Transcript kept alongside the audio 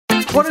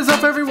What is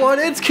up, everyone?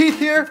 It's Keith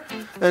here.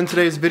 And in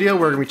today's video,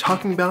 we're going to be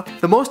talking about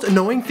the most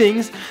annoying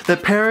things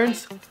that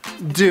parents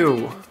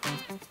do.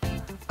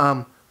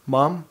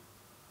 Mom,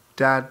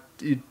 Dad,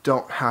 you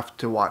don't have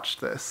to watch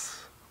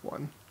this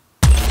one.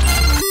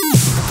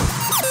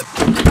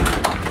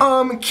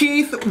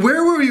 Keith,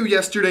 where were you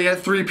yesterday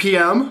at 3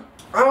 p.m.?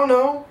 I don't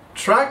know.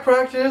 Track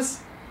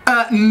practice?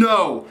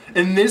 No.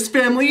 In this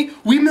family,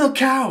 we milk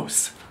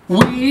cows.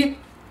 We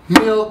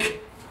milk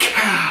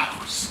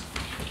cows.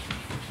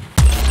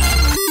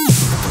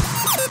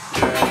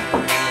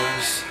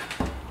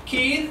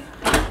 Keith?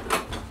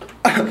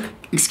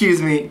 Excuse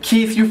me.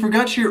 Keith, you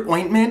forgot your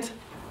ointment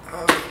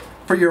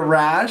for your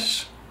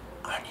rash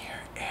on your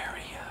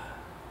area.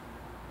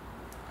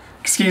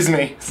 Excuse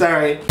me.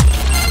 Sorry.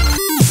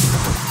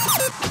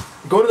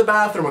 Go to the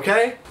bathroom,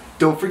 okay?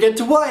 Don't forget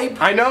to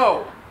wipe. I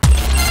know.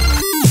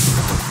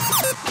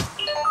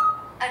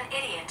 An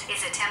idiot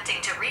is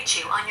attempting to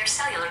reach you on your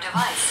cellular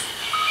device.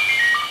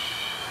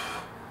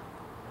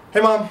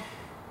 Hey, Mom.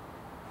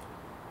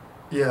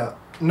 Yeah.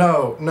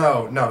 No.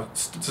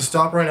 Just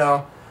stop right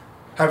now.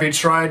 Have you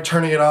tried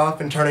turning it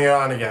off and turning it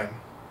on again?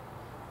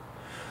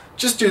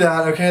 Just do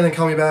that, okay? And then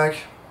call me back.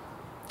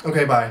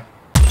 Okay, bye.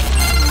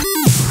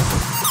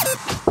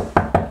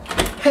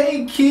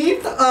 Hey,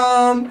 Keith,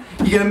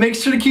 you gotta make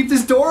sure to keep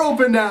this door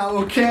open now,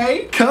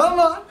 okay? Come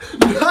on.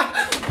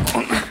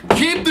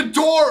 Keep the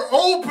door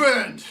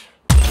opened!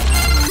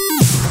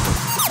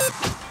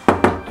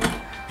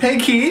 Hey,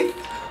 Keith.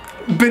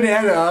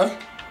 Banana.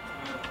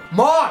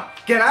 Mom,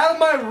 get out of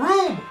my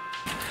room!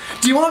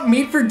 Do you want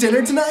meat for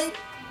dinner tonight?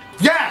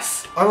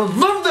 Yes! I would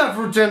love that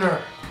for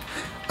dinner!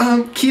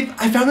 Keith,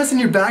 I found this in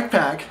your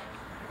backpack.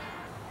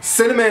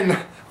 Cinnamon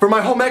for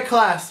my home ec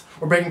class.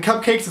 We're baking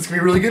cupcakes, it's gonna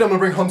be really good. I'm gonna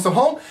bring home some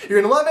home.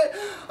 You're gonna love it.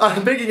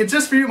 I'm baking it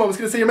just for you, Mom. It's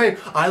gonna say your name.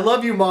 I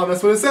love you, Mom.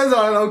 That's what it says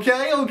on it,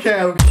 okay?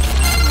 Okay.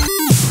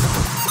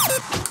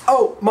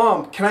 Oh,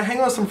 Mom, can I hang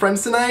out with some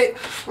friends tonight?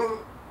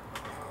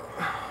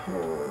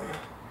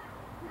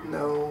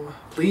 No.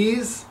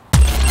 Please?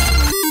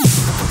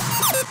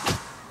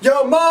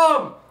 Yo,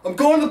 Mom! I'm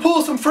going to the pool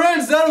with some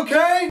friends, is that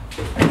okay?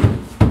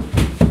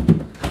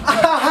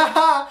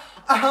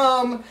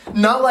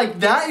 Not like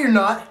that, you're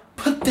not.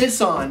 Put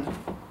this on.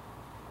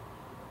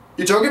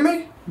 You joking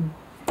me?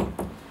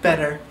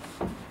 Better.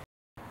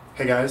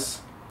 Hey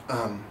guys,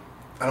 I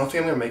don't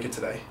think I'm gonna make it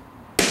today.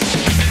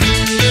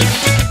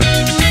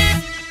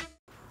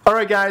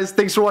 Alright guys,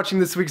 thanks for watching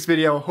this week's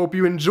video. Hope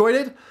you enjoyed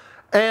it.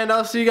 And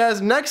I'll see you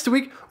guys next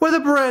week with a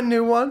brand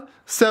new one.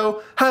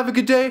 So, have a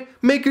good day,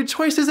 make good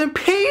choices, and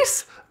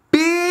peace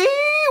be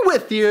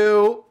with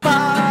you.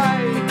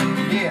 Bye!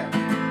 Yeah.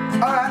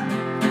 Alright.